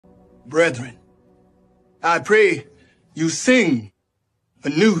Brethren, I pray you sing a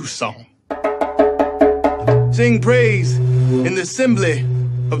new song. Sing praise in the assembly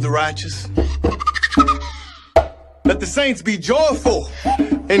of the righteous. Let the saints be joyful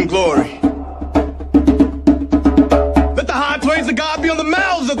in glory. Let the high praise of God be on the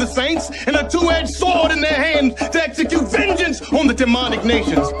mouths of the saints and a two-edged sword in their hands to execute vengeance on the demonic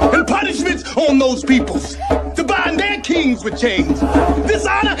nations and punishments on those peoples, to bind their kings with chains.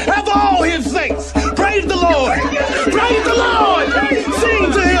 Dishonor have all his saints. Praise the Lord. Praise the Lord.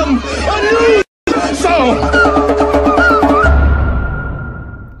 Sing to him a new song.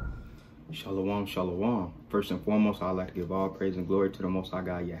 Shalom, shalom. First and foremost, I'd like to give all praise and glory to the Most High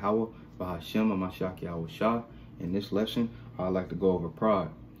God, Yahweh, Bahashem, Mashiach Yahweh Shah. In this lesson, I'd like to go over pride.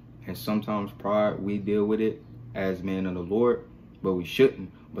 And sometimes pride, we deal with it as men of the Lord, but we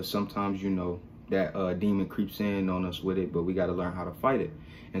shouldn't. But sometimes, you know, that demon creeps in on us with it, but we got to learn how to fight it.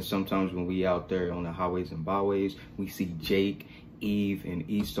 And sometimes when we out there on the highways and byways, we see Jake, Eve, and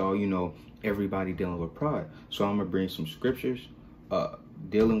Esau, you know, everybody dealing with pride. So I'm going to bring some scriptures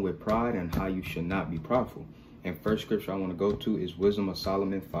dealing with pride and how you should not be prideful. And first scripture I want to go to is Wisdom of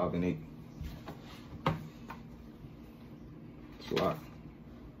Solomon 5 and 8. So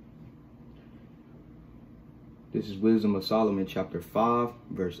this is Wisdom of Solomon chapter 5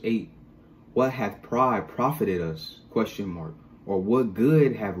 verse 8. What hath pride profited us? Question mark. Or what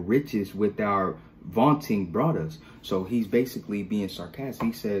good have riches with our vaunting brought us? So he's basically being sarcastic.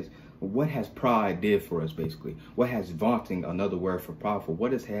 He says, what has pride did for us, basically? What has vaunting, another word for prideful,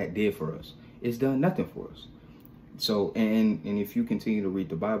 what has that did for us? It's done nothing for us. So, and if you continue to read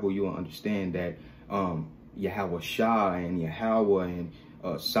the Bible, you'll understand that Yahweh Shah and Yahweh and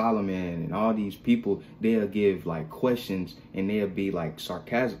Solomon and all these people, they'll give like questions and they'll be like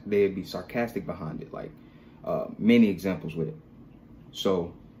sarcastic. They'll be sarcastic behind it, like many examples with it.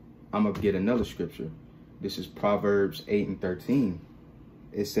 So I'm gonna get another scripture. This is Proverbs 8 and 13.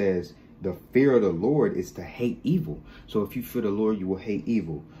 It says, the fear of the Lord is to hate evil. So if you fear the Lord, you will hate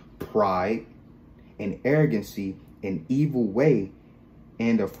evil. Pride and arrogancy, an evil way,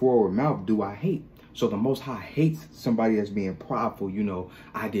 and a forward mouth do I hate. So the Most High hates somebody that's being prideful. You know,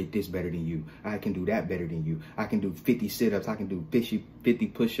 I did this better than you. I can do that better than you. I can do 50 sit-ups. I can do 50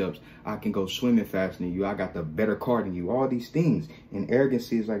 push-ups. I can go swimming faster than you. I got the better car than you. All these things. And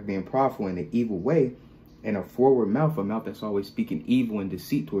arrogancy is like being prideful in an evil way. And a forward mouth, a mouth that's always speaking evil and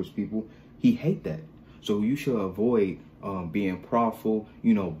deceit towards people, he hate that. So you should avoid being prideful,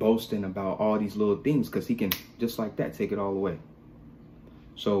 you know, boasting about all these little things, because he can just like that take it all away.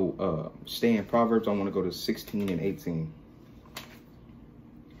 So stay in Proverbs. I want to go to 16 and 18.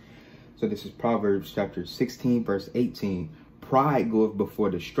 So this is Proverbs chapter 16 verse 18. Pride goeth before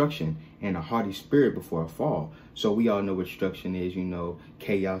destruction, and a haughty spirit before a fall. So we all know what destruction is, you know,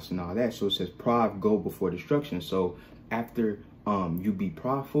 chaos and all that. So it says pride go before destruction. So after you be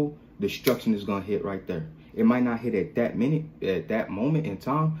prideful, destruction is gonna hit right there. It might not hit at that minute, at that moment in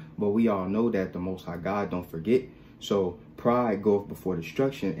time, but we all know that the Most High God don't forget. So pride goeth before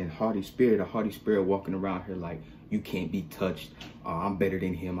destruction, and haughty spirit, a haughty spirit walking around here like you can't be touched. I'm better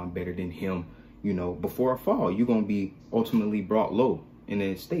than him. I'm better than him. You know, before a fall, you're going to be ultimately brought low in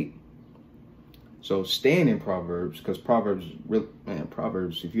an estate. So stand in Proverbs, because Proverbs, man,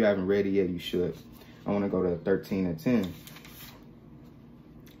 Proverbs, if you haven't read it yet, you should. I want to go to 13 and 10.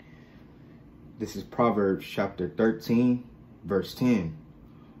 This is Proverbs chapter 13, verse 10.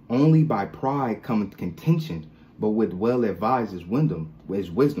 Only by pride cometh contention, but with well advised is wisdom.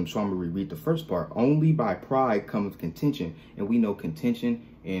 So I'm going to reread the first part. Only by pride cometh contention. And we know contention.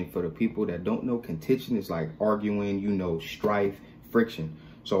 And for the people that don't know, contention is like arguing, you know, strife, friction.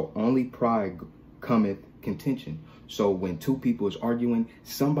 So only pride cometh contention. So when two people is arguing,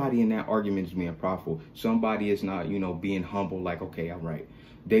 somebody in that argument is being prideful. Somebody is not, you know, being humble, like, okay, I'm right.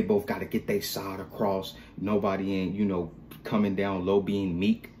 They both got to get their side across. Nobody ain't, you know, coming down low, being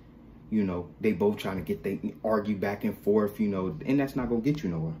meek. You know, they both trying to argue back and forth, you know, and that's not going to get you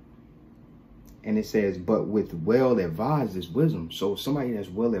nowhere. And it says, but with well advised is wisdom. So somebody that's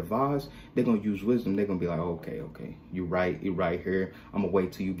well advised, they're going to use wisdom. They're going to be like, okay, you're right here. I'm going to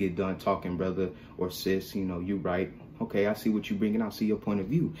wait till you get done talking, brother or sis. You know, you right. Okay, I see what you're bringing. I see your point of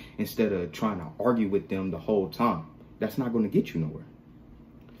view. Instead of trying to argue with them the whole time. That's not going to get you nowhere.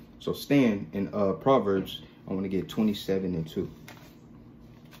 So stand in Proverbs. I want to get 27 and 2.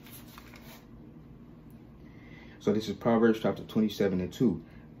 So this is Proverbs chapter 27 and 2.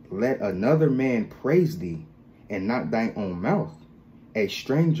 Let another man praise thee, and not thine own mouth, a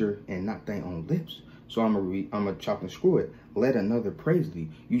stranger, and not thine own lips. So I'm gonna chop and screw it. Let another praise thee.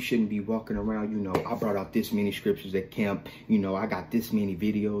 You shouldn't be walking around, you know, I brought out this many scriptures at camp. You know, I got this many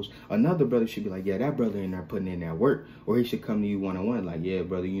videos. Another brother should be like, yeah, that brother in there putting in that work. Or he should come to you one-on-one like, yeah,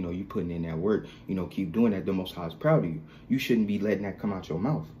 brother, you know, you putting in that work. You know, keep doing that. The Most High is proud of you. You shouldn't be letting that come out your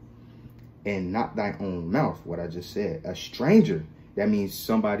mouth. And not thy own mouth, what I just said. A stranger, that means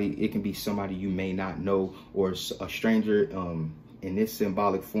somebody, it can be somebody you may not know, or a stranger in this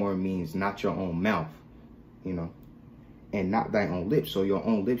symbolic form means not your own mouth, you know, and not thy own lips. So your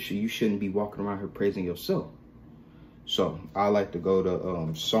own lips, you shouldn't be walking around here praising yourself. So I like to go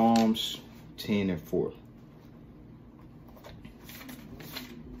to Psalms 10 and 4.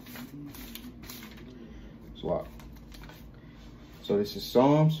 So this is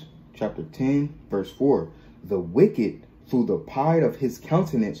Psalms chapter 10, verse 4. The wicked through the pride of his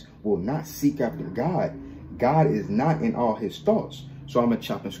countenance will not seek after God. God is not in all his thoughts. So I'm going to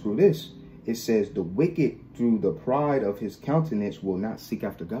chop and screw this. It says the wicked through the pride of his countenance will not seek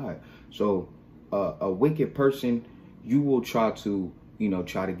after God. So a wicked person, you will try to, you know,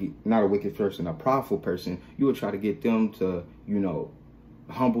 try to get, not a wicked person, a prideful person, you will try to get them to, you know,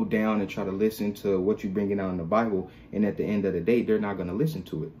 humble down and try to listen to what you're bringing out in the Bible. And at the end of the day, they're not going to listen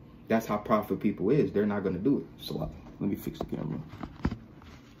to it. That's how prideful people is. They're not going to do it. So let me fix the camera.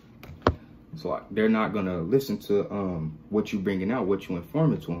 So they're not going to listen to what you're bringing out, what you're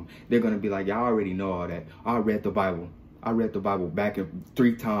informing to them. They're going to be like, yeah, I already know all that. I read the Bible. I read the Bible back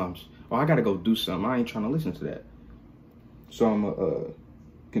 3 times. Oh, I got to go do something. I ain't trying to listen to that. So I'm going to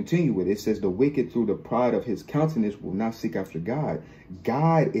continue with it. It says, the wicked through the pride of his countenance will not seek after God.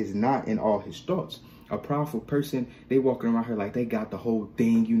 God is not in all his thoughts. A prideful person, they walking around here like they got the whole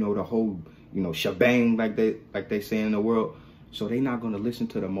thing, you know, the whole, you know, shebang, like they say in the world. So they're not going to listen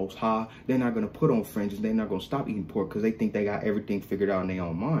to the Most High. They're not going to put on fringes. They're not going to stop eating pork because they think they got everything figured out in their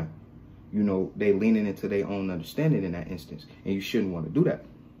own mind. You know, they leaning into their own understanding in that instance. And you shouldn't want to do that.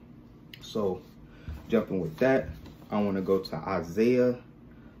 So jumping with that, I want to go to Isaiah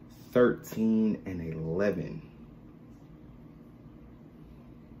 13 and 11.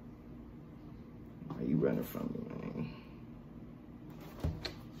 Why are you running from me, man?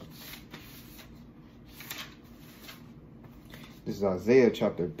 This is Isaiah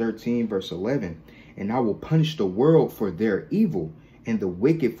chapter 13, verse 11. And I will punish the world for their evil and the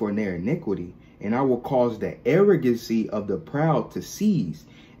wicked for their iniquity. And I will cause the arrogancy of the proud to cease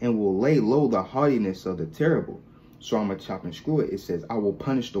and will lay low the haughtiness of the terrible. So I'm going to chop and screw it. It says, I will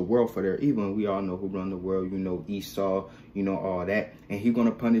punish the world for their evil. And we all know who run the world. You know, Esau, you know, all that. And he's going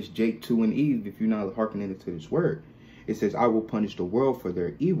to punish Jake, too, and Eve if you're not hearkening to this word. It says, I will punish the world for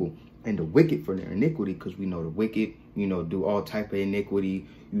their evil and the wicked for their iniquity. Because we know the wicked, you know, do all type of iniquity.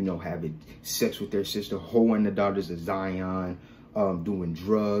 You know, having sex with their sister, whoring the daughters of Zion, doing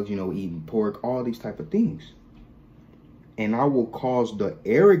drugs, you know, eating pork, all these type of things. And I will cause the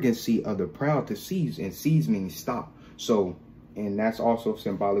arrogancy of the proud to cease. And cease means stop. So, and that's also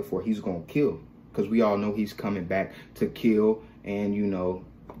symbolic for he's going to kill. Because we all know he's coming back to kill and, you know,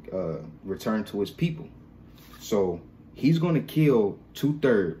 return to his people. So, he's going to kill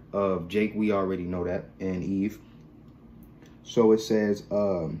 2/3 of Jake. We already know that. And Eve. So, it says,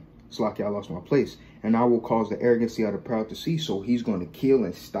 it's like I lost my place. And I will cause the arrogancy of the proud to cease. So, he's going to kill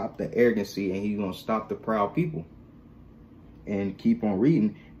and stop the arrogancy. And he's going to stop the proud people. And keep on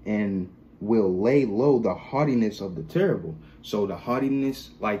reading. And will lay low the haughtiness of the terrible. So the haughtiness,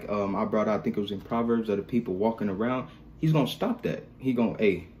 like I brought out, I think it was in Proverbs, of the people walking around, he's going to stop that. He going to,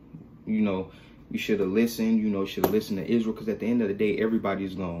 hey, you know, you should have listened, you know, should have listened to Israel. Because at the end of the day,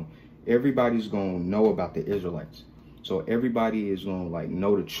 everybody's going to know about the Israelites. So everybody is going to like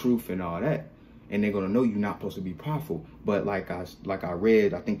know the truth and all that. And they're going to know you're not supposed to be prideful. But like I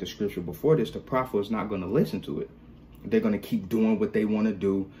read, I think the scripture before this, the prideful is not going to listen to it. They're going to keep doing what they want to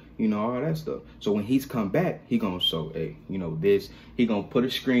do, you know, all that stuff. So when he's come back, he going to show, hey, you know, this. He going to put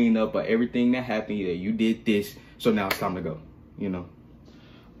a screen up of everything that happened. Yeah, you did this. So now it's time to go, you know.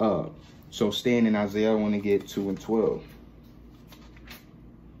 So staying in Isaiah, I want to get 2 and 12.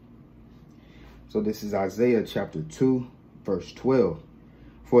 So this is Isaiah chapter 2, verse 12.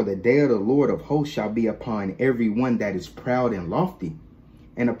 For the day of the Lord of hosts shall be upon every one that is proud and lofty,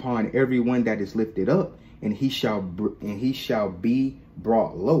 and upon every one that is lifted up. And he shall be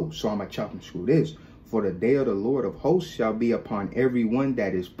brought low. So I'm going to chop and screw this. For the day of the Lord of hosts shall be upon everyone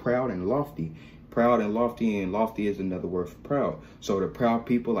that is proud and lofty. Proud and lofty is another word for proud. So the proud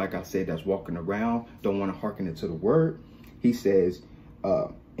people, like I said, that's walking around, don't want to hearken into the word. He says,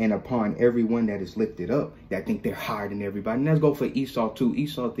 and upon everyone that is lifted up, that think they're higher than everybody. And let's go for Esau too.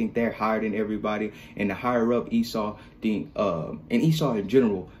 Esau think they're higher than everybody, and the higher up Esau think, and Esau in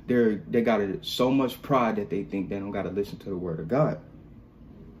general, they got so much pride that they think they don't got to listen to the word of God.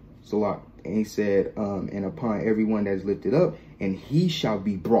 So and he said, and upon everyone that is lifted up, and he shall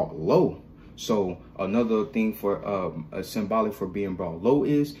be brought low. So another thing for a symbolic for being brought low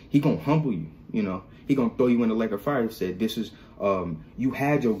is he gonna humble you. You know, he gonna throw you in the lake of fire. He said, this is you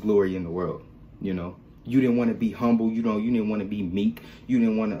had your glory in the world. You know, you didn't want to be humble. You know, you didn't want to be meek. You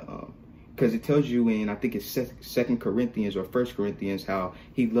didn't want to, because it tells you in, I think it's 2 Corinthians or 1 Corinthians, how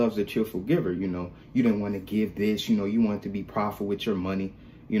he loves a cheerful giver. You know, you didn't want to give this. You know, you wanted to be prideful with your money.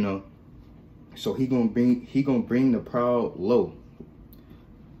 You know, so he gonna bring the proud low.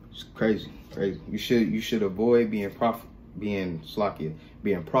 It's crazy. You should avoid being prideful.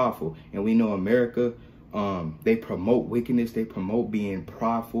 And we know America, they promote wickedness. They promote being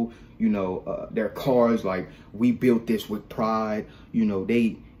prideful. You know, their cars, like, we built this with pride. You know,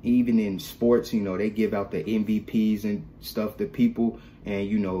 they, even in sports, you know, they give out the MVPs and stuff to people. And,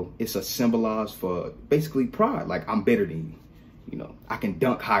 you know, it's a symbolized for basically pride. Like, I'm better than you. You know, I can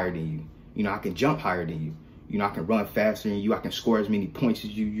dunk higher than you. You know, I can jump higher than you. You know, I can run faster than you. I can score as many points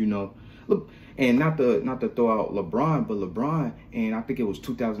as you, you know. Look, and not to throw out LeBron, but LeBron, and I think it was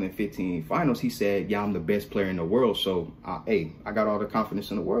 2015 finals, he said, yeah, I'm the best player in the world. So, hey, I got all the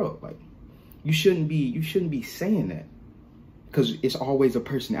confidence in the world. Like, you shouldn't be saying that, because it's always a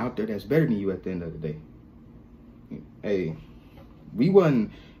person out there that's better than you at the end of the day. Hey, we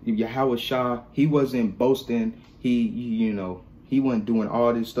wasn't, Yahweh Shah, he wasn't boasting. You know, he wasn't doing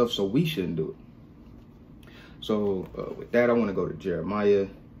all this stuff, so we shouldn't do it. So with that, I want to go to Jeremiah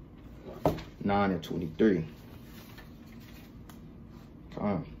 9:23.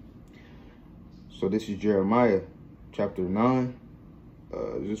 So this is Jeremiah chapter 9.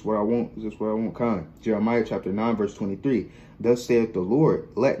 Is this what I want? Is this what I want? Jeremiah chapter 9, verse 23. Thus saith the Lord,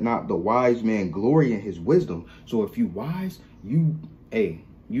 let not the wise man glory in his wisdom. So if you wise, you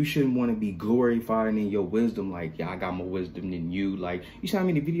shouldn't want to be glorifying in your wisdom. Like, yeah, I got more wisdom than you. Like, you see how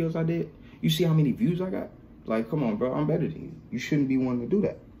many videos I did? You see how many views I got? Like, come on, bro, I'm better than you. You shouldn't be wanting to do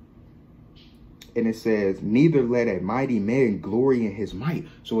that. And it says, neither let a mighty man glory in his might.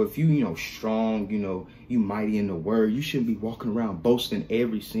 So if you strong, you mighty in the word, you shouldn't be walking around boasting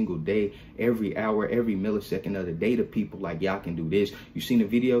every single day, every hour, every millisecond of the day to people like, yeah, I can do this. You seen the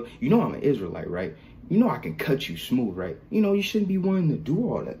video? You know I'm an Israelite, right? You know I can cut you smooth, right? You shouldn't be wanting to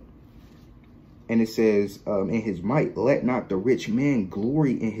do all that. And it says, in his might, let not the rich man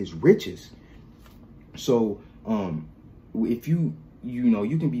glory in his riches. So if you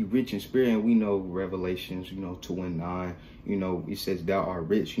can be rich in spirit, and we know Revelations, 2:9, it says thou art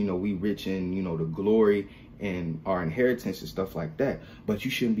rich, we rich in, the glory and our inheritance and stuff like that. But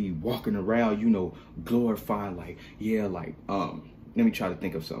you shouldn't be walking around, glorifying, like, yeah, like, let me try to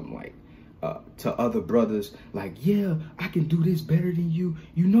think of something, like, to other brothers, like, yeah, I can do this better than you,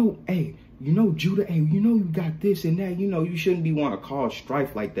 hey, Judah, hey, you got this and that, you shouldn't be want to cause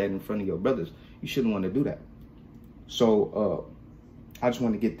strife like that in front of your brothers. You shouldn't want to do that. So, I just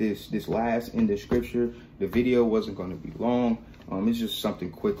want to get this last in the scripture. The video wasn't going to be long. It's just something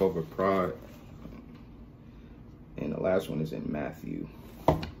quick over pride. And the last one is in Matthew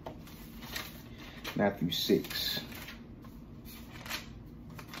 6.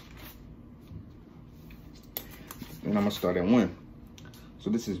 And I'm going to start at 1.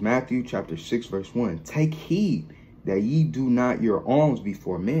 So this is Matthew chapter 6, verse 1. Take heed that ye do not your alms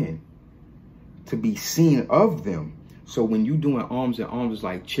before men, to be seen of them. So when you doing alms, and alms is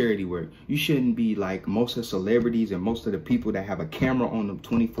like charity work, you shouldn't be like most of the celebrities and most of the people that have a camera on them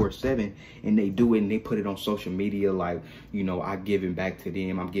 24/7, and they do it and they put it on social media like, I'm giving back to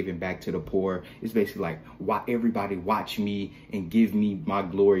them, I'm giving back to the poor. It's basically like, why everybody watch me and give me my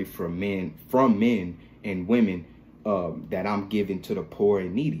glory from men and women that I'm giving to the poor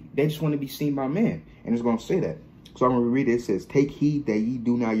and needy. They just want to be seen by men, and it's going to say that. So I'm going to read it. It says, take heed that ye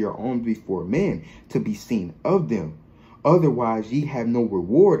do not your alms before men, to be seen of them. Otherwise, ye have no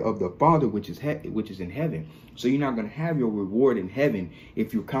reward of the Father which is in heaven. So you're not going to have your reward in heaven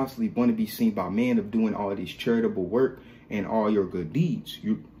if you constantly want to be seen by men of doing all this charitable work and all your good deeds.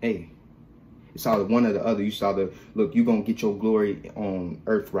 It's either one or the other. Look, you're going to get your glory on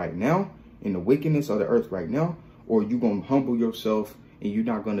earth right now, in the wickedness of the earth right now, or you're going to humble yourself and you're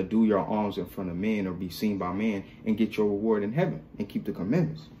not going to do your alms in front of men or be seen by men and get your reward in heaven and keep the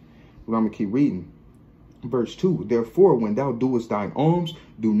commandments. Well, I'm going to keep reading. Verse 2, therefore, when thou doest thine alms,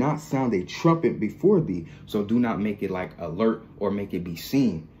 do not sound a trumpet before thee. So do not make it like alert or make it be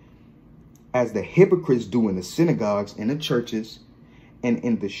seen, as the hypocrites do in the synagogues and the churches and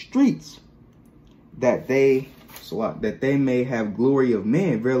in the streets, that they may have glory of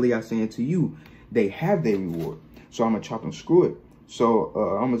men. Verily I say unto you, they have their reward. So I'm gonna chop and screw it. So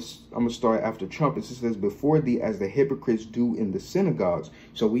I'm gonna start after trumpets. It says, before thee, as the hypocrites do in the synagogues.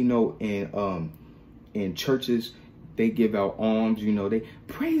 So we know in churches, they give out alms, you know, they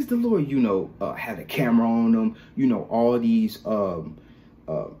praise the Lord, you know, have a camera on them, you know, all these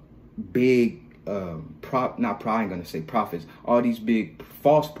big prophets, all these big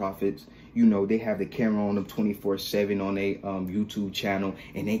false prophets, you know, they have the camera on them 24/7 on their YouTube channel,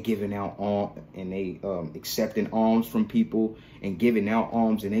 and they giving out and they accepting alms from people and giving out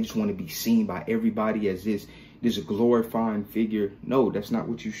alms, and they just want to be seen by everybody as this glorifying figure. No, that's not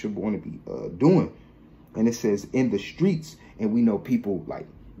what you should want to be doing. And it says in the streets, and we know people like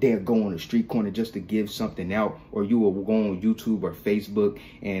they'll go on the street corner just to give something out, or you will go on YouTube or Facebook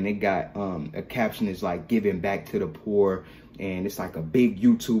and they got a caption is like giving back to the poor, and it's like a big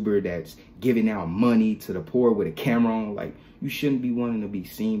YouTuber that's giving out money to the poor with a camera on. Like, you shouldn't be wanting to be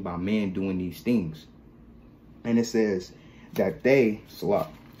seen by men doing these things. And it says that they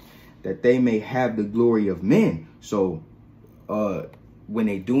may have the glory of men. So when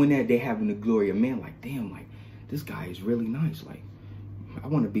they doing that, they having the glory of men. Like, damn, like this guy is really nice. Like, I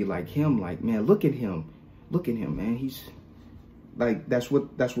want to be like him. Like, man, look at him, man. He's like, that's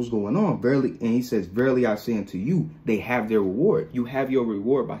what's going on. Verily, and he says, verily I say unto you, they have their reward. You have your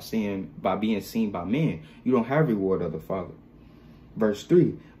reward by being seen by men. You don't have reward of the Father. Verse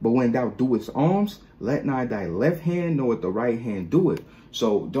 3, but when thou doest alms, let not thy left hand know what the right hand doeth.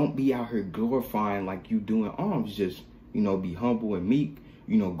 So don't be out here glorifying like you doing alms. Just, you know, be humble and meek.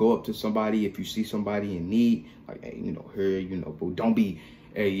 You know, go up to somebody if you see somebody in need, like, hey, you know, here, you know, but don't be,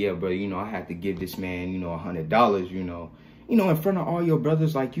 hey, yeah, brother, you know, I had to give this man, you know, $100, you know, in front of all your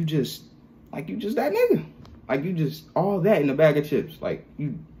brothers, like you just that nigga, like you just all that in a bag of chips, like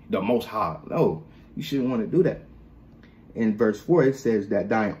you the Most High. No, you shouldn't want to do that. In verse 4, it says that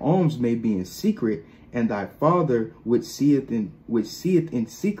thine alms may be in secret, and thy Father which seeth in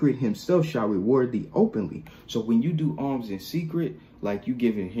secret himself shall reward thee openly. So when you do alms in secret, like you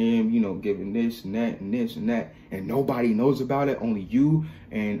giving him, you know, giving this and that and this and that, and nobody knows about it, only you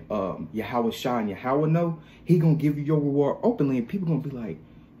and Yahweh Shah and Yahweh know, he gonna give you your reward openly, and people gonna be like,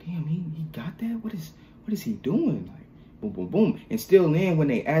 damn, he got that? What is he doing? Like, boom, boom, boom. And still then, when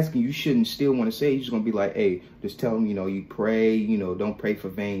they asking, you shouldn't still want to say, you're just gonna be like, hey, just tell them, you know, you pray, you know, don't pray for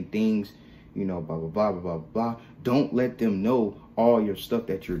vain things, you know, blah, blah, blah, blah, blah, blah. Don't let them know all your stuff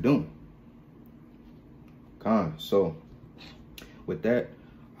that you're doing. So with that,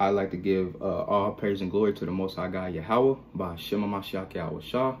 I'd like to give all praise and glory to the Most High God Yahweh, by Shema Mashiach Yahweh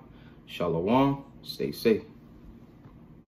Shah. Shalom. Stay safe.